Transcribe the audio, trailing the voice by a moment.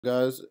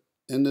Guys,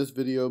 in this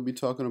video, I'll be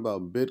talking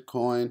about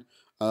Bitcoin.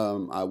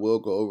 I will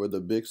go over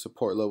the big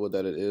support level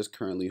that it is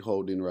currently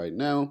holding right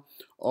now.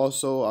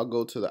 Also, I'll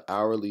go to the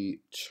hourly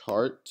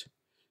chart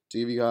to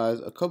give you guys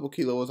a couple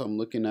key levels I'm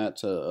looking at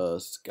to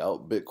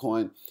scalp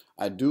Bitcoin.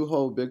 I do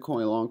hold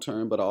Bitcoin long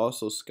term, but I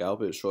also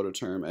scalp it shorter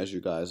term, as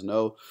you guys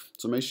know.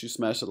 So make sure you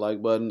smash the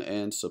like button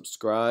and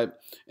subscribe.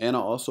 And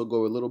I'll also go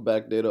over a little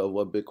back data of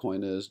what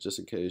Bitcoin is, just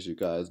in case you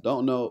guys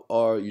don't know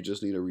or you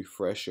just need a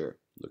refresher.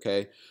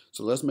 Okay,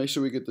 so let's make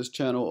sure we get this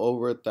channel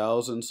over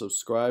 1,000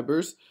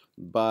 subscribers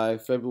by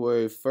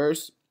February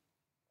 1st.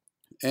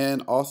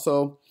 And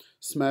also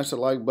smash the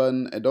like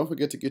button and don't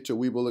forget to get your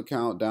Webull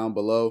account down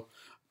below.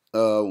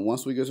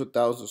 Once we get to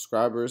 1,000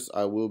 subscribers,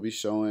 I will be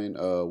showing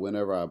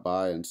whenever I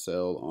buy and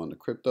sell on the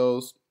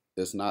cryptos.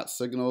 It's not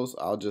signals.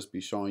 I'll just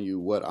be showing you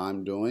what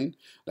I'm doing.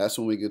 That's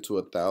when we get to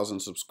 1,000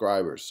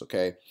 subscribers.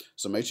 Okay,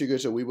 so make sure you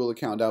get your Webull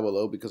account down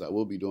below because I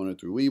will be doing it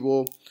through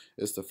Webull.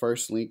 It's the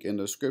first link in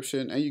the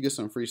description, and you get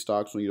some free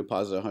stocks when you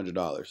deposit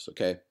 $100.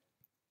 Okay.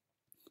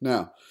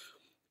 Now,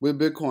 with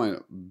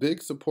Bitcoin,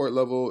 big support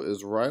level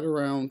is right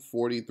around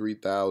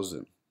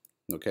 43,000.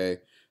 Okay,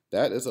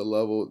 that is a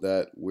level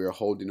that we're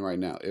holding right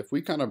now. If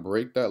we kind of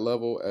break that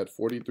level at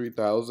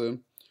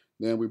 43,000,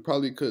 then we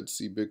probably could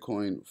see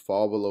Bitcoin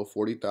fall below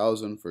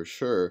 40,000 for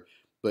sure,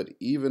 but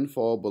even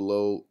fall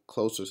below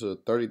closer to the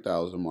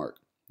 30,000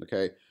 mark.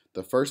 Okay,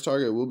 the first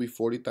target will be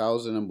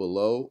 40,000 and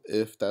below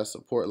if that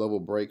support level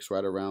breaks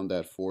right around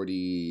that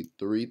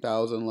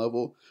 43,000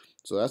 level.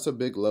 So that's a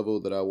big level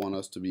that I want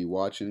us to be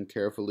watching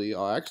carefully.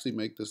 I'll actually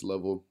make this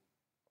level,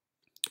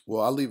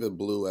 well, I'll leave it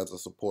blue as a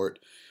support.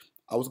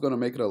 I was going to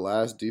make it a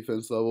last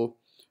defense level,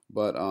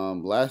 but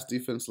last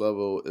defense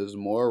level is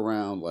more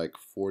around like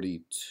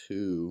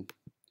 42.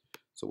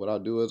 So what I'll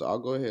do is I'll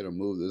go ahead and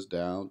move this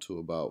down to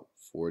about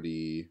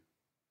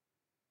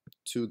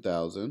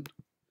 42,000.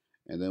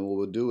 And then what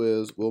we'll do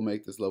is we'll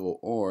make this level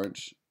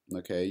orange.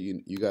 Okay,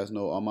 you guys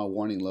know all my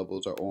warning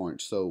levels are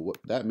orange. So what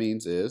that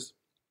means is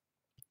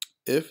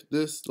if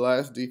this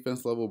last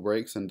defense level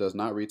breaks and does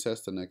not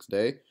retest the next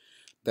day,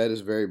 that is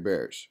very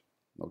bearish.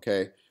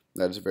 Okay,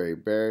 that is very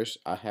bearish.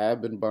 I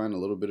have been buying a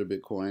little bit of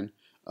Bitcoin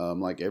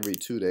like every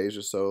 2 days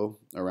or so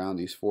around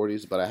these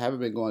 40s, but I haven't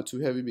been going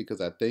too heavy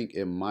because I think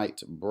it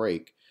might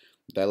break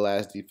that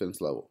last defense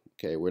level.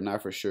 Okay, we're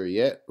not for sure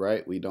yet,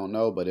 right? We don't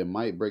know, but it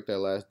might break that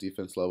last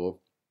defense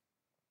level.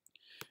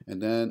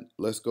 And then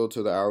let's go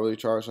to the hourly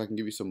chart so I can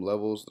give you some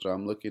levels that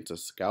I'm looking to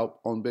scalp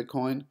on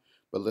Bitcoin.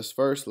 But let's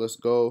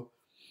go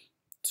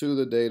to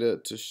the data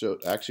to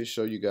actually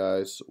show you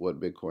guys what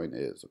Bitcoin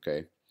is.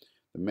 Okay,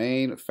 the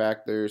main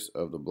factors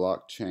of the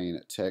blockchain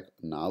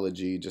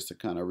technology, just to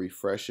kind of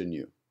refreshen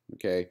you.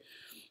 Okay,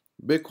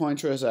 Bitcoin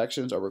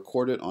transactions are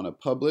recorded on a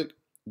public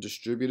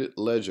distributed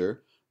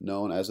ledger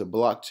known as a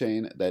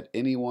blockchain that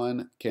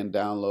anyone can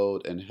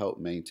download and help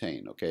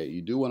maintain. Okay,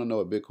 you do want to know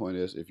what Bitcoin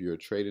is if you're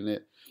trading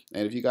it.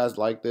 And if you guys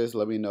like this,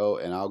 let me know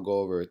and I'll go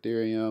over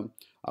Ethereum,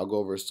 I'll go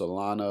over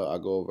Solana, I'll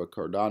go over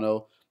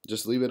Cardano.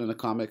 Just leave it in the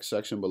comment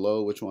section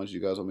below which ones you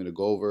guys want me to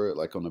go over,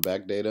 like on the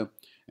back data,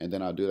 and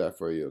then I'll do that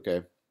for you.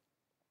 Okay,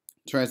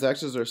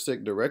 transactions are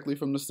sent directly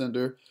from the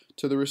sender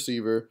to the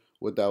receiver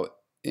without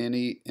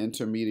any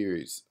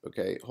intermediaries.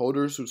 Okay,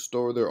 holders who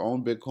store their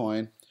own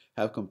Bitcoin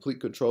have complete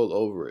control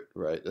over it,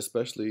 right?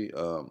 Especially,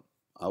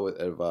 I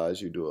would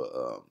advise you do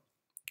a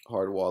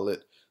hard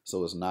wallet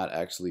so it's not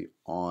actually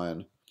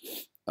on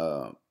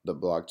the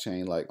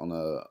blockchain, like on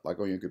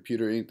your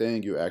computer or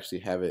anything. You actually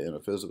have it in a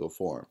physical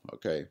form.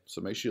 Okay, so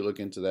make sure you look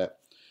into that.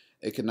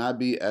 It cannot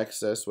be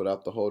accessed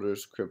without the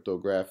holder's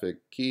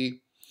cryptographic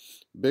key.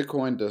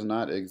 Bitcoin does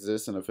not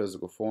exist in a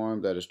physical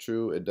form. That is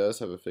true. It does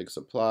have a fixed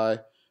supply.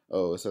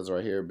 Oh, it says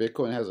right here,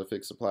 Bitcoin has a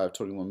fixed supply of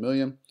 21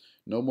 million.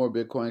 No more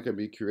Bitcoin can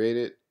be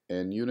created,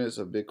 and units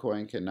of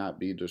Bitcoin cannot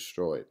be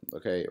destroyed.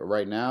 Okay,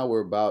 right now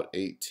we're about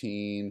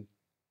 18.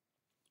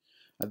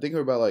 I think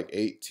we're about like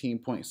 18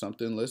 point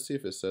something. Let's see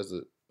if it says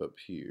it up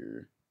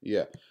here.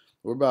 Yeah,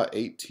 we're about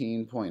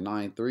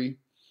 18.93.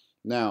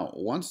 Now,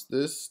 once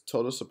this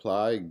total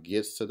supply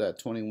gets to that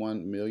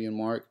 21 million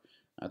mark,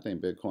 I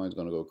think Bitcoin is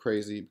going to go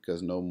crazy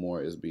because no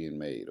more is being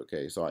made.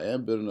 Okay, so I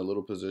am building a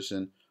little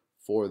position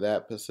for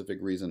that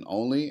specific reason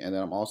only, and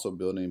then I'm also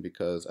building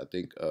because I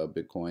think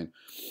Bitcoin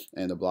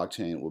and the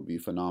blockchain will be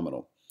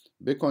phenomenal.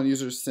 Bitcoin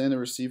users send and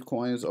receive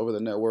coins over the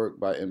network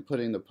by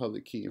inputting the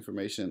public key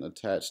information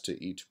attached to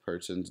each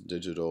person's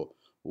digital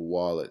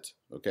wallet.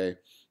 Okay,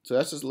 so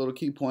that's just little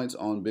key points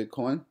on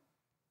Bitcoin.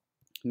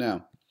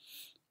 Now,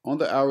 on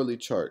the hourly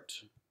chart,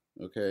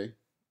 okay,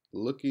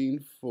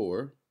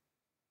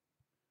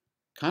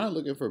 kind of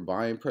looking for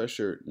buying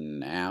pressure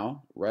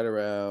now, right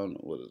around,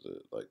 what is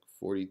it, like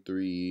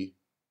 43,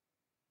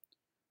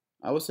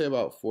 I would say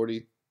about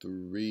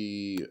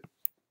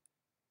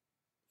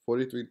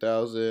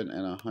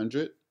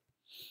 43,100.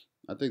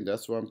 I think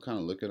that's where I'm kind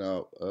of looking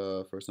out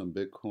for some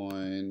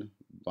Bitcoin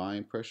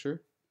buying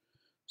pressure.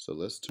 So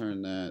let's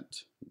turn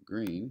that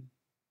green.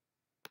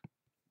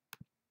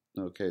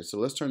 Okay, so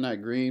let's turn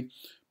that green.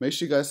 Make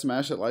sure you guys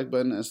smash that like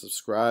button and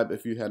subscribe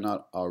if you had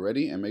not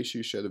already, and make sure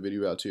you share the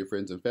video out to your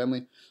friends and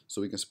family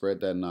so we can spread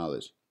that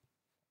knowledge.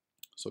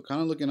 So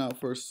kind of looking out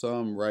for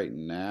some right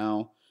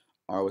now,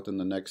 or within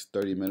the next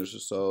 30 minutes or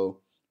so,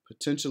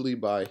 potentially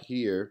by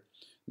here.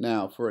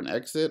 Now for an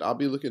exit, I'll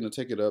be looking to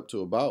take it up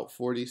to about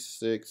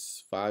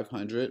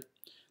 46,500.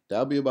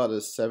 That'll be about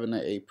a 7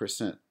 to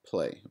 8%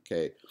 play.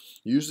 Okay,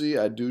 usually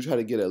I do try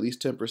to get at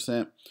least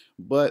 10%,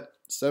 but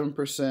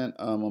 7%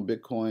 on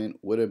Bitcoin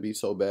wouldn't be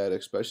so bad,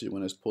 especially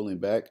when it's pulling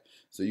back.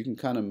 So you can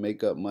kind of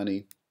make up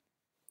money.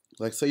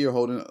 Like say you're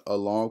holding a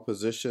long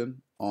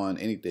position on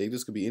anything,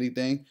 this could be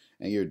anything,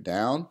 and you're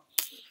down.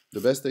 The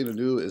best thing to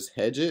do is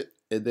hedge it,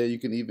 and then you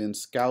can even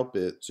scalp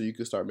it, so you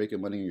can start making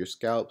money on your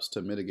scalps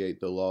to mitigate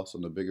the loss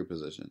on the bigger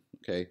position.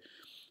 Okay,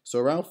 so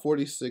around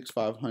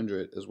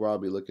 46,500 is where I'll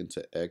be looking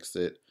to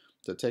exit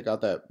to take out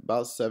that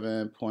about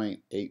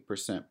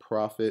 7.8%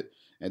 profit.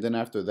 And then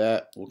after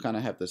that, we'll kind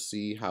of have to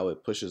see how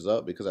it pushes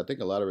up, because I think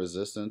a lot of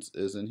resistance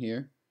is in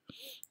here.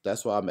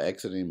 That's why I'm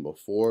exiting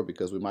before,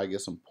 because we might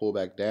get some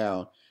pullback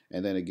down,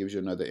 and then it gives you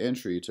another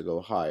entry to go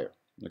higher.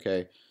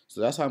 Okay,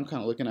 so that's how I'm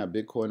kind of looking at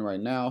Bitcoin right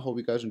now. Hope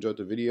you guys enjoyed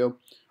the video.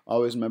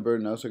 Always remember,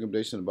 no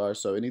recommendation to buy or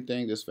sell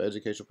anything. This is for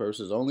educational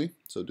purposes only.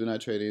 So do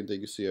not trade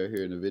anything you see or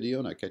hear in the video,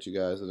 and I'll catch you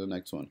guys in the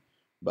next one.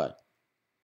 Bye.